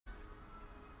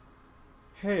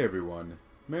Hey everyone,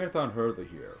 Marathon Hurler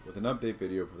here with an update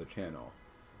video for the channel.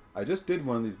 I just did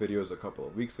one of these videos a couple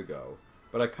of weeks ago,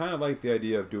 but I kind of like the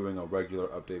idea of doing a regular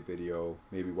update video,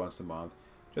 maybe once a month,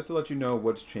 just to let you know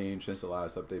what's changed since the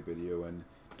last update video and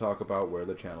talk about where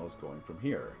the channel is going from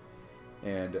here.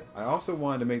 And I also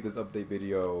wanted to make this update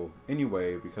video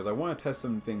anyway because I want to test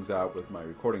some things out with my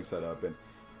recording setup and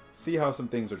see how some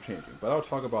things are changing, but I'll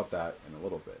talk about that in a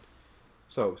little bit.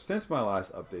 So, since my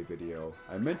last update video,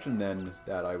 I mentioned then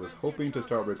that I was hoping to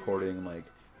start recording like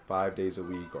 5 days a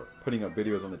week or putting up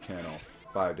videos on the channel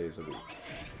 5 days a week.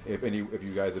 If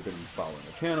you guys have been following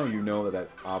the channel, you know that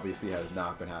obviously has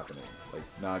not been happening, like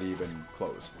not even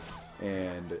close.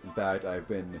 And in fact, I've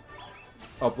been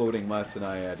uploading less than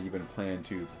I had even planned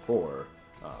to before,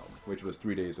 which was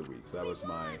 3 days a week. So that was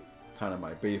my kind of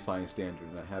my baseline standard,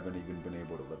 and I haven't even been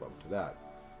able to live up to that.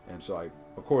 And so I,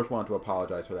 of course, want to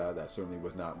apologize for that. That certainly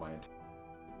was not my intent.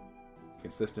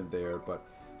 Consistent there, but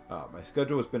my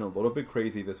schedule has been a little bit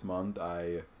crazy this month.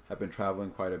 I have been traveling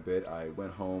quite a bit. I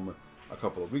went home a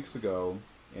couple of weeks ago,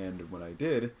 and when I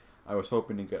did, I was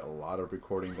hoping to get a lot of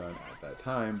recording done at that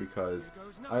time because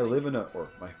I live in or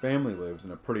my family lives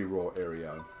in a pretty rural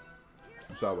area.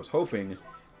 And so I was hoping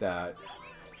that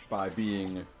by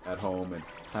being at home and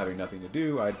having nothing to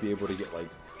do, I'd be able to get like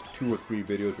 2 or 3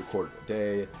 videos recorded a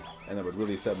day, and that would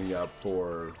really set me up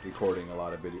for recording a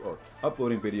lot of video or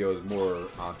uploading videos more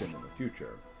often in the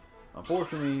future.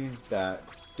 Unfortunately, that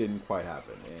didn't quite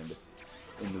happen, and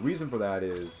the reason for that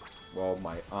is, well,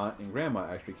 my aunt and grandma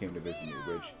actually came to visit me,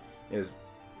 which is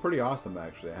pretty awesome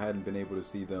actually. I hadn't been able to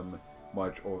see them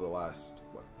much over the last,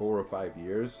 4 or 5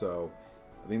 years, so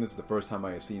I think this is the first time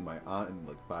I have seen my aunt in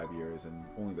like 5 years, and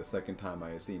only the second time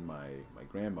I have seen my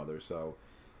grandmother, so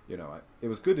you know, it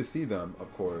was good to see them,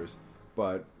 of course,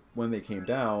 but when they came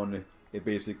down, it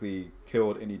basically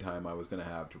killed any time I was going to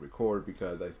have to record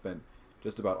because I spent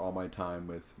just about all my time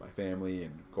with my family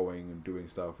and going and doing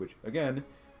stuff, which, again,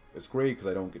 it's great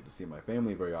because I don't get to see my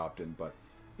family very often, but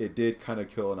it did kind of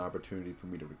kill an opportunity for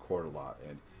me to record a lot,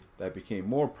 and that became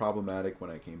more problematic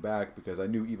when I came back because I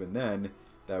knew even then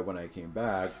that when I came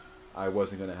back, I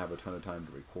wasn't going to have a ton of time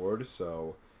to record,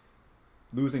 so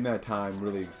losing that time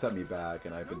really set me back,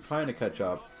 and I've been trying to catch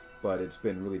up, but it's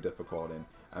been really difficult, and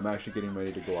I'm actually getting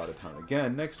ready to go out of town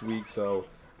again next week, so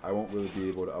I won't really be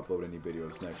able to upload any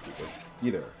videos next week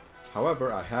either.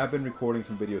 However, I have been recording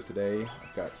some videos today.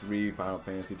 I've got 3 Final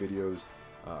Fantasy videos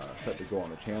set to go on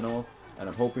the channel, and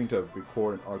I'm hoping to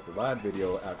record an Arc the Lad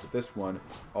video after this one,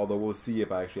 although we'll see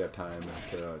if I actually have time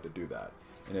to do that.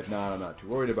 And if not, I'm not too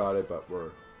worried about it, but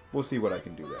we'll see what I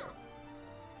can do there.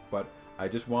 But I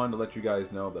just wanted to let you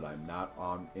guys know that I'm not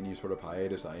on any sort of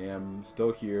hiatus. I am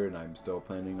still here, and I'm still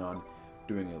planning on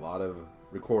doing a lot of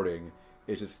recording.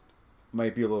 It just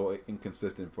might be a little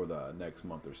inconsistent for the next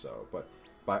month or so. But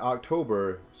by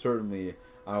October, certainly,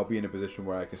 I'll be in a position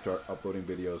where I can start uploading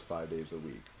videos 5 days a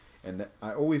week. And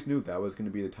I always knew that was going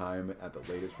to be the time at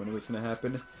the latest when it was going to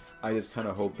happen. I just kind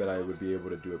of hoped that I would be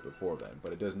able to do it before then.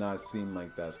 But it does not seem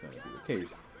like that's going to be the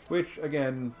case. Which,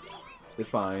 again, is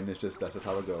fine. It's just that's just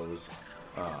how it goes.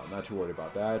 Not too worried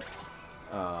about that.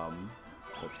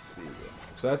 Let's see.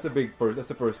 So that's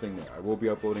the first thing there. I will be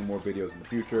uploading more videos in the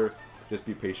future. Just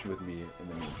be patient with me in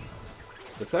the meantime.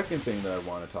 The second thing that I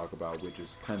want to talk about, which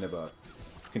is kind of a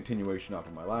continuation off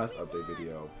of my last update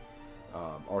video,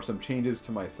 are some changes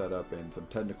to my setup and some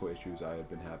technical issues I have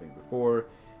been having before,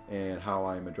 and how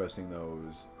I am addressing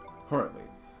those currently.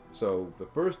 So the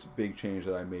first big change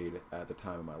that I made at the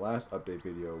time of my last update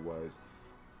video was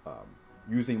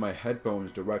using my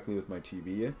headphones directly with my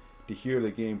TV to hear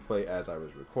the gameplay as I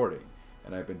was recording.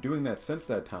 And I've been doing that since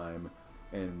that time,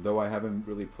 and though I haven't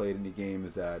really played any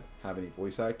games that have any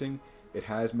voice acting, it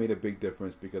has made a big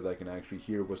difference because I can actually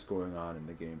hear what's going on in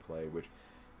the gameplay, which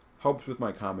helps with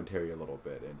my commentary a little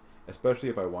bit. And especially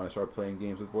if I want to start playing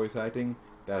games with voice acting,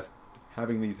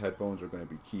 having these headphones are going to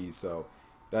be key, so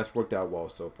that's worked out well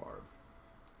so far.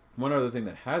 One other thing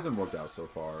that hasn't worked out so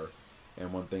far,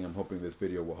 and one thing I'm hoping this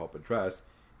video will help address,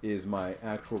 is my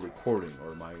actual recording,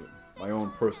 or my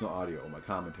own personal audio, my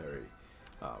commentary.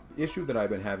 The issue that I've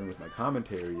been having with my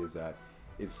commentary is that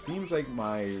it seems like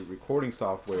my recording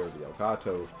software, the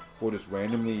Elgato, will just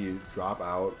randomly drop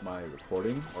out my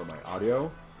recording, or my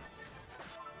audio.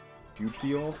 Huge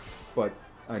deal, but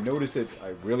I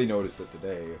really noticed it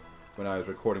today when I was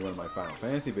recording one of my Final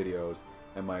Fantasy videos,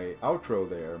 and my outro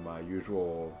there, my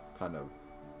usual kind of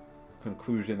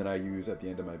conclusion that I use at the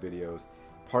end of my videos,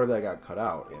 part of that got cut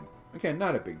out. And again,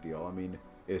 not a big deal. I mean,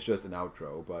 it's just an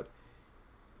outro, but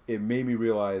it made me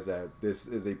realize that this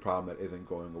is a problem that isn't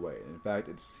going away. And in fact,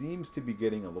 it seems to be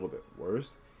getting a little bit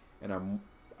worse, and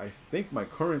I think my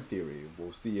current theory,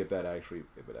 we'll see if it actually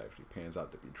pans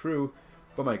out to be true,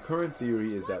 but my current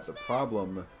theory is that the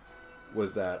problem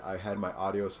was that I had my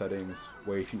audio settings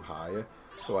way too high,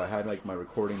 so I had like my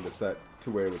recording to set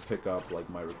to where it would pick up like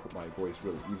my voice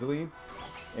really easily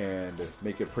and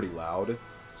make it pretty loud,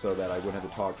 so that I wouldn't have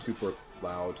to talk super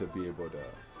loud to be able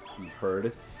to be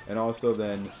heard. And also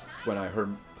then when I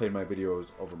played my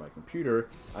videos over my computer,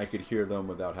 I could hear them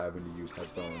without having to use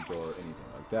headphones or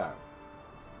anything like that,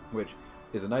 which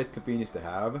is a nice convenience to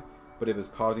have. But if it's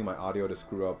causing my audio to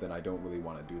screw up, then I don't really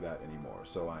want to do that anymore.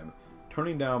 So I'm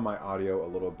turning down my audio a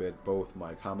little bit, both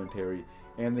my commentary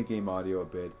and the game audio a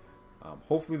bit.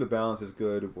 Hopefully the balance is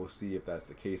good. We'll see if that's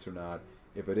the case or not.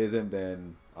 If it isn't,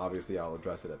 then obviously I'll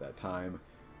address it at that time.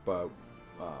 But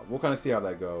we'll kind of see how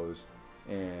that goes.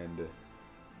 And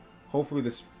hopefully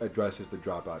this addresses the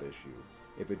dropout issue.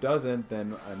 If it doesn't,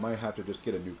 then I might have to just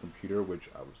get a new computer, which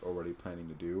I was already planning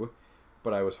to do.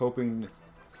 But I was hoping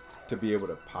to be able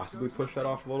to possibly push that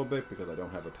off a little bit because I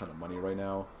don't have a ton of money right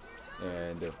now.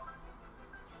 And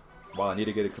while I need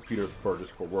to get a computer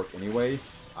just for work anyway,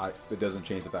 it doesn't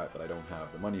change the fact that I don't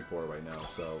have the money for it right now.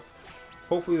 So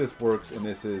hopefully this works and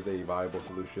this is a viable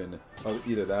solution.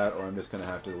 Either that or I'm just going to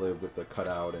have to live with the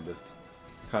cutout and just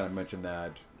kind of mention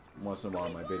that once in a while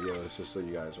in my videos just so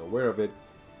you guys are aware of it.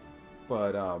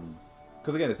 But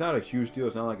because again, it's not a huge deal.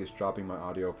 It's not like it's dropping my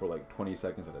audio for like 20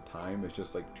 seconds at a time. It's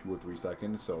just like 2 or 3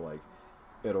 seconds. So like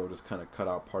it'll just kind of cut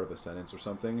out part of a sentence or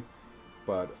something.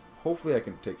 But hopefully I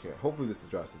can take care. Hopefully this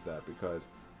addresses that, because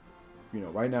you know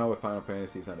right now with Final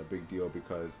Fantasy it's not a big deal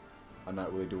because I'm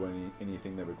not really doing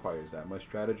anything that requires that much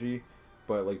strategy.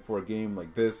 But like for a game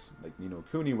like this, like Ni no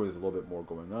Kuni, where there's a little bit more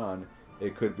going on,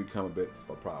 it could become a bit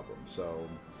of a problem. So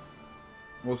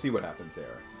we'll see what happens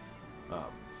there.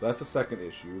 So that's the second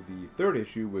issue. The third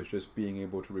issue was just being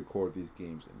able to record these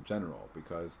games in general,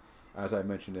 because as I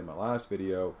mentioned in my last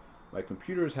video, my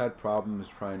computers had problems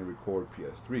trying to record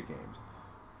PS3 games.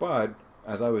 But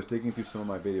as I was digging through some of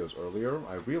my videos earlier,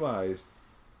 I realized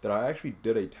that I actually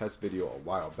did a test video a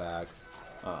while back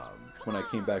when I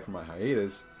came back from my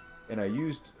hiatus, and I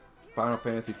used Final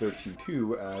Fantasy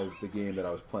 13-2 as the game that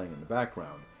I was playing in the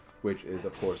background, which is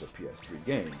of course a PS3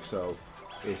 game. So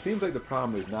it seems like the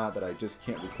problem is not that I just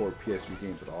can't record PS3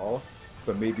 games at all,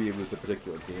 but maybe it was the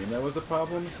particular game that was the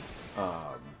problem.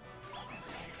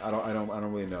 I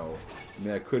don't really know. I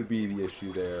mean, that could be the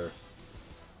issue there,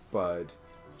 but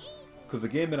because the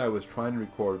game that I was trying to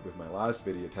record with my last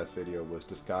test video was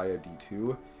Disgaea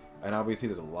D2, and obviously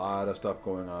there's a lot of stuff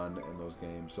going on in those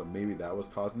games, so maybe that was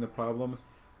causing the problem.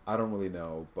 I don't really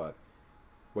know, but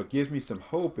what gives me some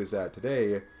hope is that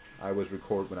today when I was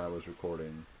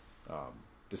recording,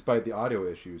 despite the audio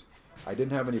issues, I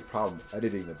didn't have any problem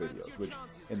editing the videos, which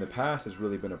in the past has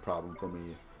really been a problem for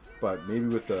me. But maybe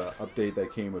with the update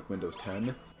that came with Windows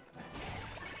 10,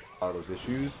 a lot of those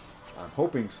issues, I'm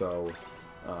hoping so,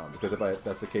 because if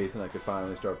that's the case, then I could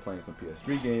finally start playing some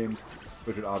PS3 games,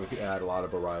 which would obviously add a lot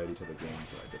of variety to the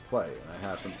games that I could play. And I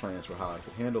have some plans for how I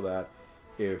could handle that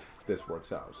if this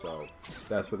works out. So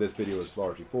that's what this video is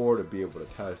largely for, to be able to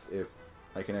test if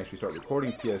I can actually start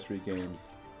recording PS3 games.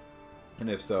 And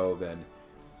if so, then,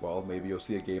 well, maybe you'll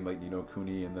see a game like Ni no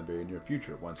Kuni in the very near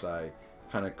future once I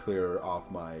kind of clear off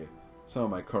some of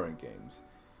my current games.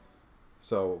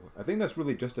 So I think that's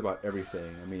really just about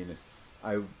everything. I mean,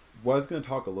 I was going to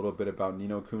talk a little bit about Ni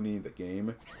no Kuni, the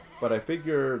game, but I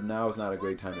figure now is not a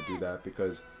great time to do that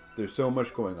because there's so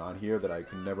much going on here that I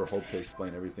can never hope to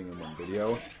explain everything in one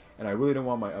video. And I really don't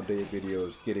want my updated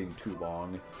videos getting too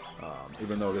long,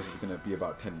 even though this is going to be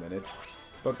about 10 minutes.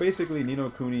 But basically, Ni no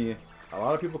Kuni, a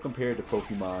lot of people compare it to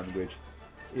Pokemon, which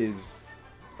is,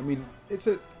 I mean, it's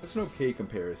an okay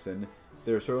comparison.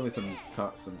 There are certainly some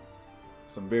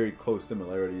very close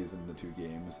similarities in the two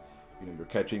games. You know, you're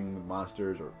catching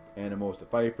monsters or animals to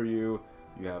fight for you.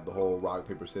 You have the whole rock,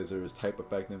 paper, scissors type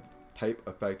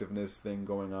effectiveness thing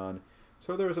going on.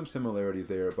 So there are some similarities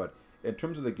there, but in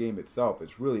terms of the game itself,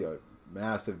 it's really a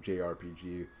massive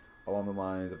JRPG along the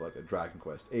lines of like a Dragon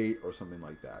Quest VIII or something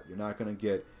like that. You're not going to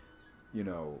get, you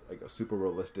know, like a super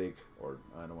realistic, or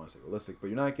I don't want to say realistic, but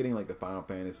you're not getting like the Final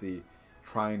Fantasy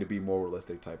trying to be more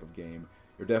realistic type of game.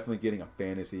 You're definitely getting a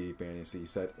fantasy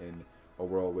set in a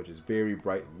world which is very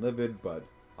bright and livid, but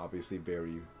obviously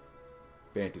very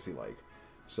fantasy-like.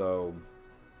 So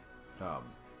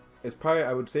it's probably,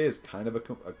 I would say, it's kind of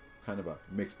a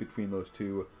mix between those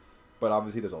two, but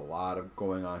obviously there's a lot of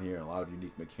going on here and a lot of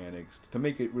unique mechanics to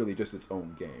make it really just its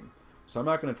own game. So I'm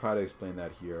not going to try to explain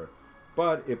that here.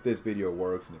 But if this video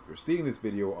works, and if you're seeing this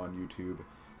video on YouTube,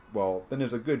 well, then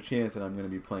there's a good chance that I'm going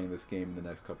to be playing this game in the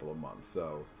next couple of months.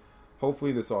 So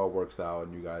hopefully this all works out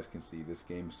and you guys can see this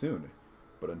game soon.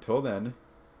 But until then,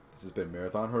 this has been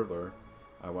Marathon Hurdler.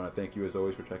 I want to thank you as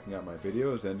always for checking out my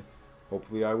videos, and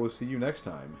hopefully I will see you next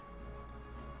time.